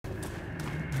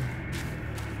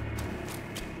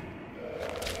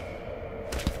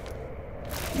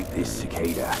This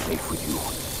cicada safe with you.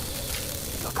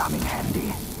 It'll come in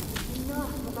handy.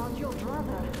 Enough about your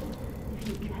brother. If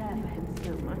you care for him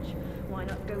so much, why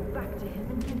not go back to him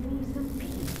and give me some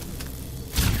peace?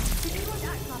 Did you not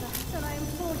act, Mother, that I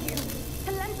implore you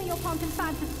to lend me your plant and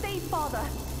fan to save Father?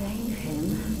 Save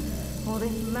him, or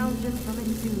this mountain from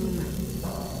its doom.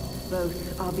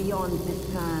 Both are beyond this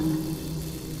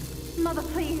plan. Mother,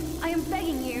 please, I am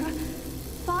begging you.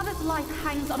 Father's life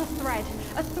hangs on a thread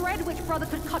which Brother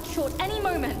could cut short any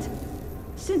moment.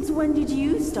 Since when did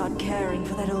you start caring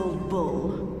for that old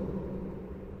bull?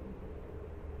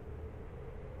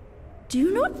 Do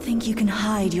you not think you can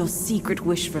hide your secret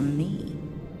wish from me?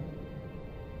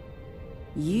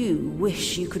 You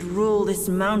wish you could rule this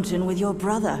mountain with your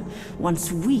brother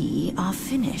once we are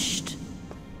finished.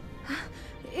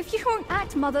 If you won't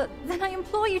act, Mother, then I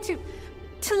implore you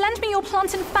to lend me your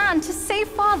plant and fan to save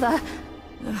Father.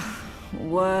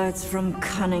 Words from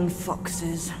cunning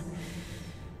foxes.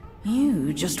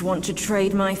 You just want to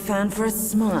trade my fan for a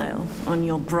smile on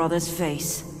your brother's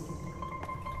face.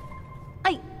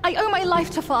 I owe my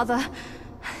life to Father,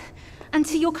 and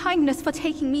to your kindness for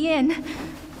taking me in.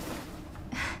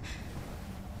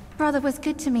 Brother was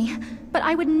good to me, but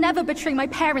I would never betray my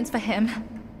parents for him.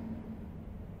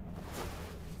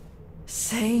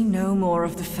 Say no more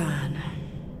of the fan.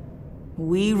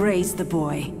 We raised the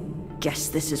boy. Guess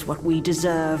this is what we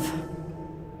deserve.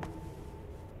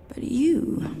 But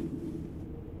you...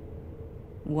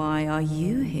 why are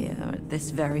you here at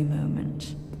this very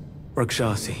moment?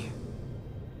 Rakshasi,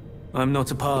 I'm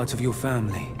not a part of your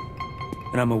family,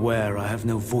 and I'm aware I have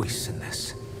no voice in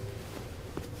this.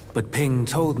 But Ping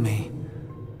told me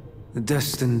the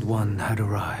Destined One had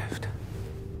arrived.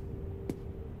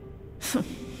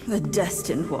 The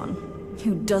Destined One,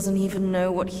 who doesn't even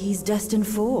know what he's destined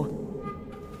for.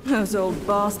 Those old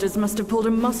bastards must have pulled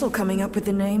a muscle coming up with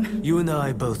the name. You and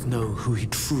I both know who he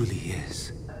truly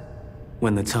is.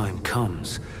 When the time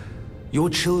comes, your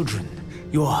children,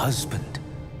 your husband,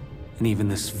 and even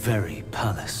this very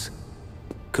palace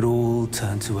could all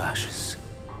turn to ashes.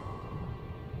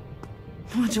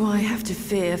 What do I have to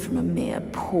fear from a mere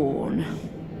pawn?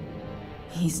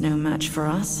 He's no match for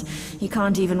us. He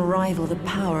can't even rival the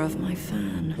power of my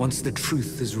fan. Once the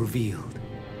truth is revealed,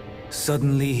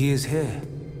 suddenly he is here.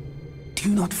 Do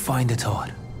you not find it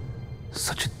odd?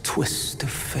 Such a twist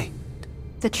of fate.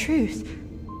 The truth?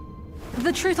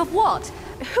 The truth of what?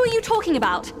 Who are you talking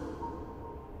about?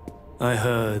 I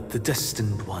heard the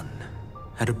Destined One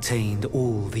had obtained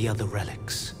all the other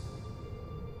relics.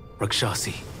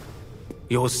 Rakshasi,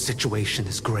 your situation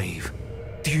is grave.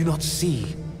 Do you not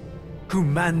see who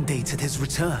mandated his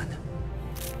return?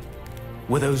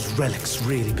 Were those relics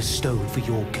really bestowed for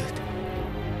your good?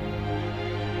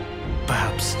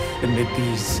 Perhaps amid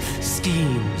these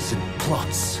schemes and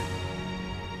plots,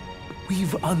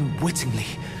 we've unwittingly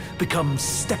become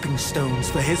stepping stones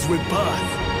for his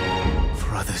rebirth.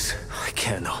 For others, I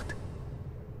care not.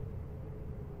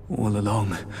 All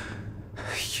along,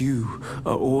 you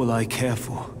are all I care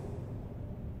for.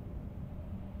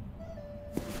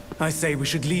 I say we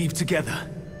should leave together.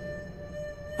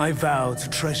 I vow to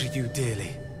treasure you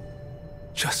dearly,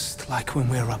 just like when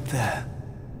we're up there.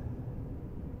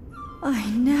 I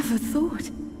never thought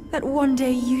that one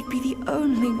day you'd be the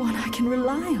only one I can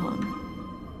rely on.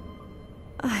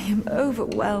 I am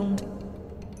overwhelmed.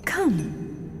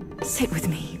 Come, sit with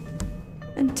me,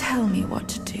 and tell me what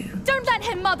to do. Don't let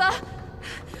him, Mother!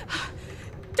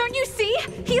 Don't you see?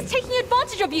 He is taking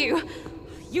advantage of you!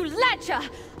 You lecher!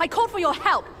 I called for your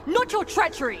help, not your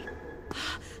treachery!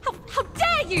 How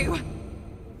dare you!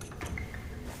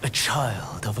 A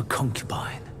child of a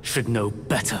concubine should know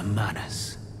better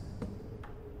manners.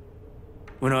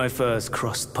 When I first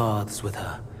crossed paths with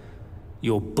her,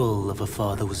 your bull of a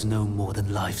father was no more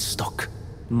than livestock,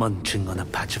 munching on a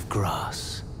patch of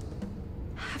grass.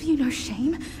 Have you no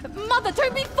shame? Mother,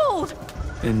 don't be fooled!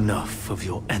 Enough of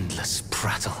your endless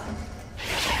prattle.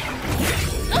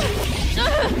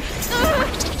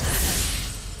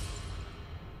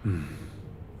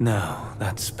 Now,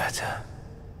 that's better.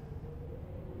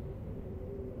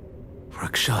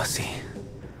 Rakshasi,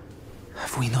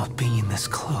 have we not been this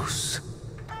close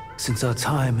since our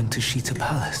time in Tushita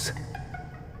Palace?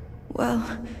 Well,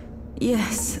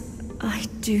 yes, I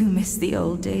do miss the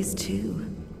old days too.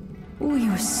 We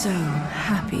were so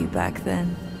happy back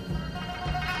then.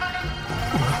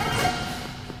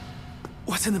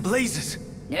 What in the blazes?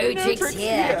 No tricks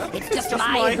here. It's just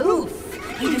my hoof.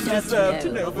 You deserve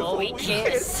to know before we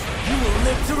kiss. You will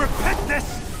live to repent this!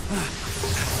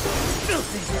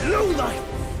 Filthy lowlife!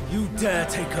 You dare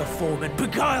take her form and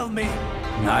beguile me!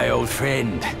 My old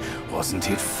friend,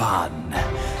 wasn't it fun?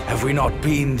 Have we not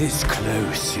been this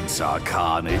close since our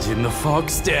carnage in the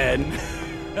Fox Den?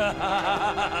 You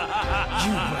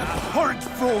abhorrent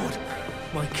fraud!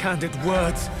 My candid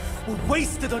words were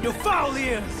wasted on your foul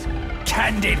ears!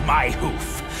 Candid, my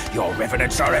hoof! Your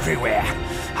revenants are everywhere.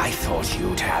 I thought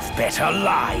you'd have better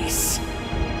lies.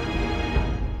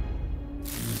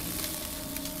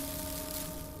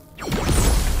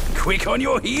 Quick on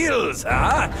your heels,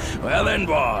 huh? Well then,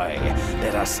 boy,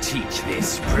 let us teach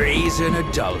this brazen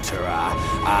adulterer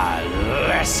a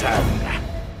lesson.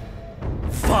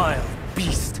 Vile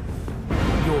beast!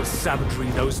 Your savagery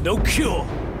knows no cure!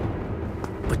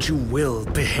 But you will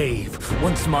behave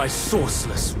once my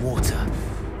sourceless water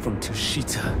from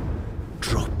Tushita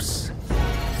drops.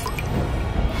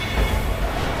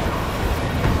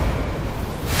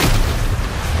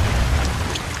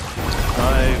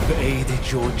 I've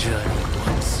aided your journey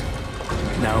once.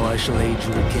 Now I shall aid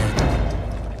you again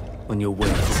on your way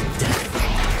to death.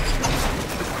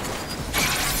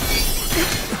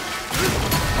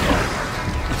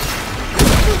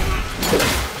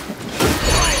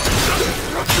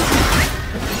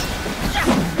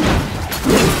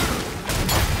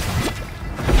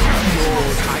 Your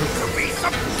time to be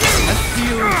subdued and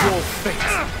feel your fate.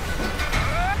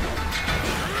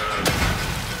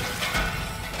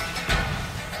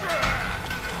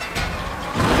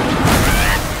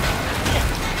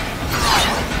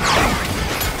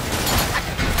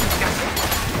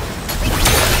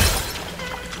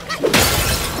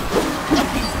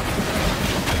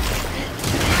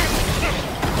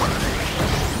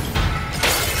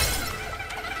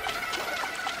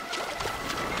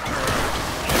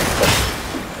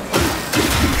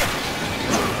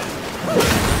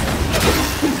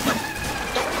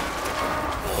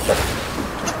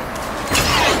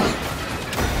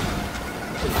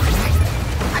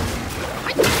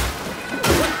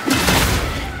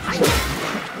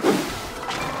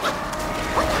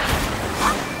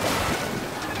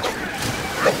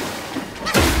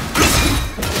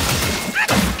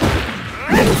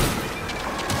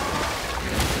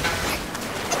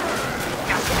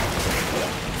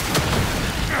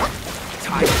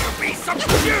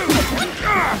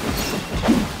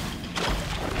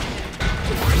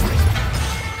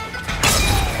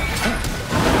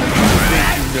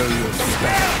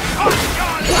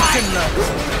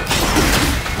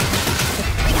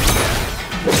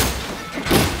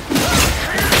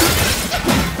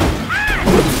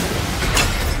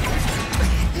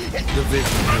 The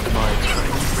vision of my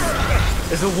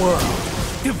dreams is a world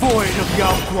devoid of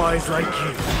Yaoguais like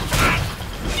you.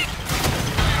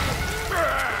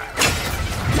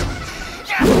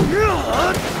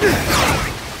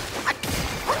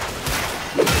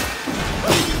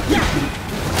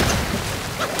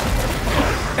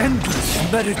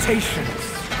 Endless meditations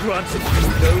granted you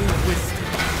no wisdom.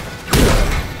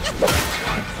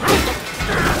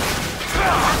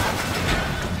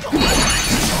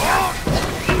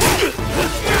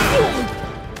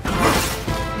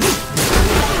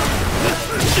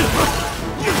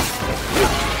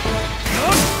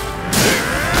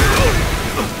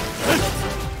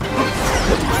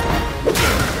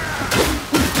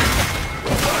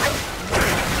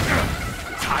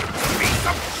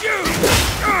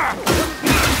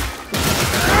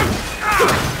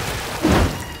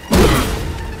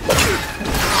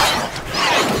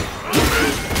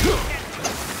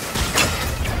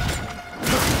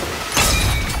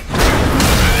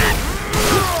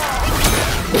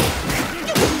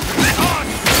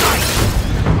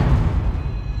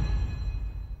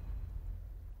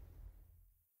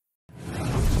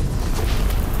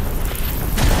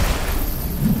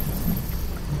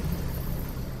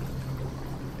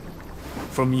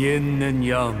 From yin and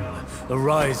yang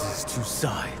arises two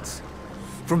sides.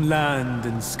 From land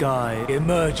and sky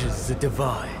emerges a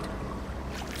divide.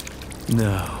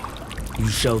 Now, you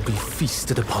shall be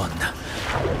feasted upon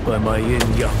by my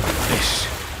yin-yang fish.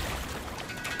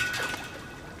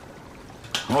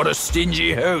 What a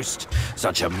stingy host!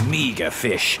 Such a meager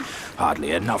fish.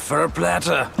 Hardly enough for a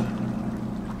platter.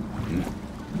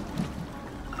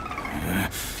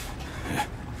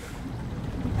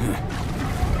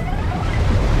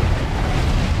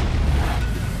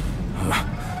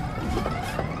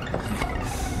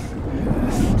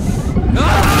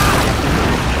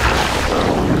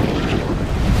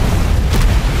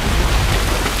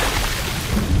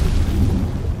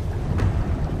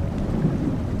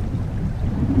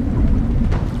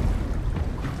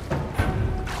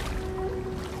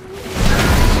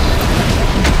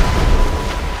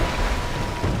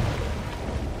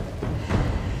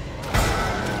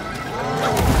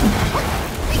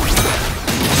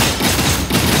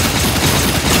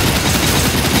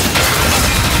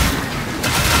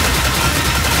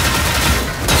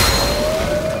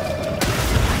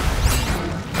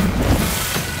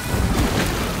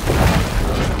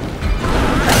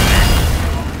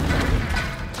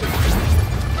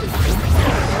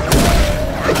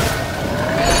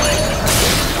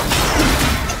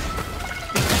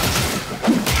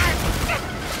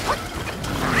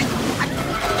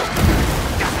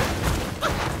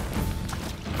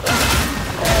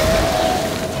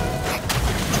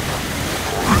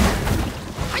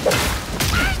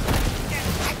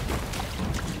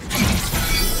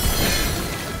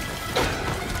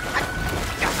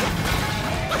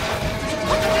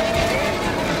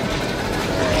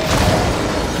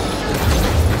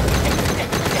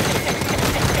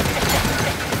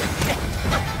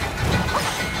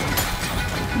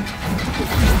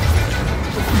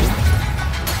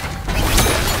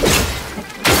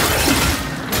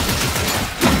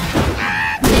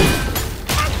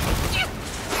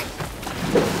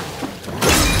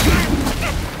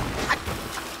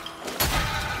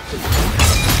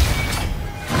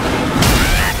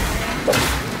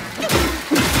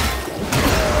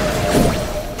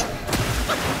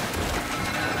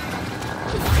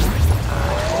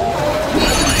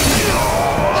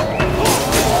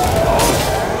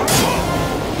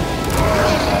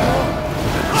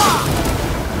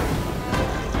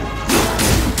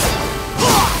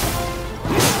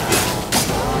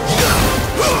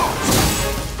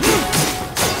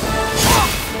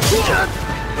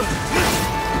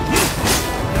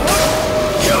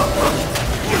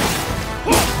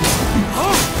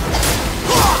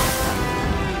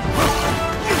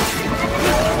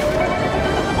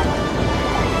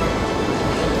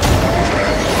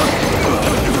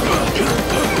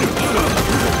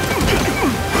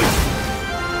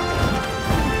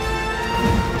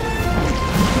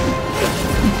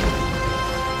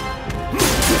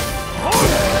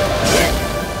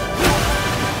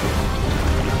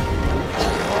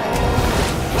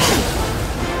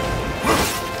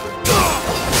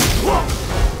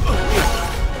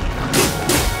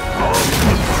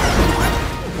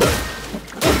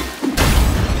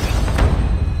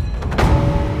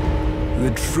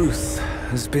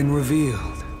 been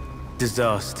revealed.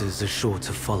 Disasters are sure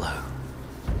to follow.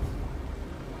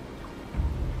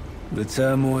 The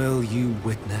turmoil you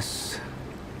witness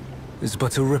is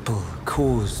but a ripple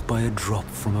caused by a drop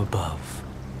from above.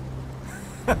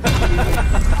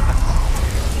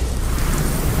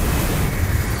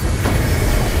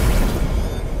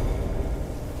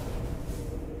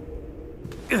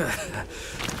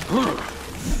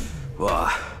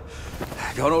 What?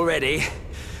 Gone already?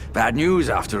 Bad news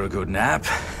after a good nap.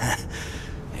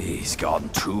 He's gone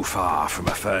too far from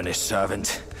a furnace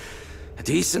servant. A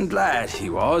decent lad he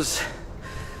was.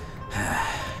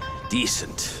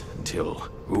 Decent until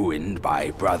ruined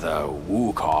by Brother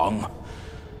Wukong.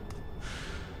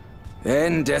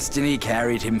 Then destiny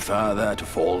carried him further to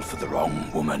fall for the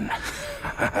wrong woman.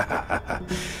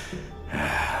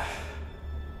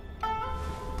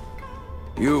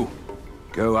 You,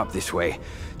 go up this way.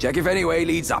 Check if any way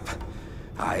leads up.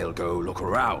 I'll go look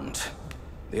around.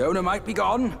 The owner might be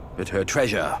gone, but her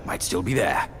treasure might still be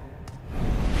there.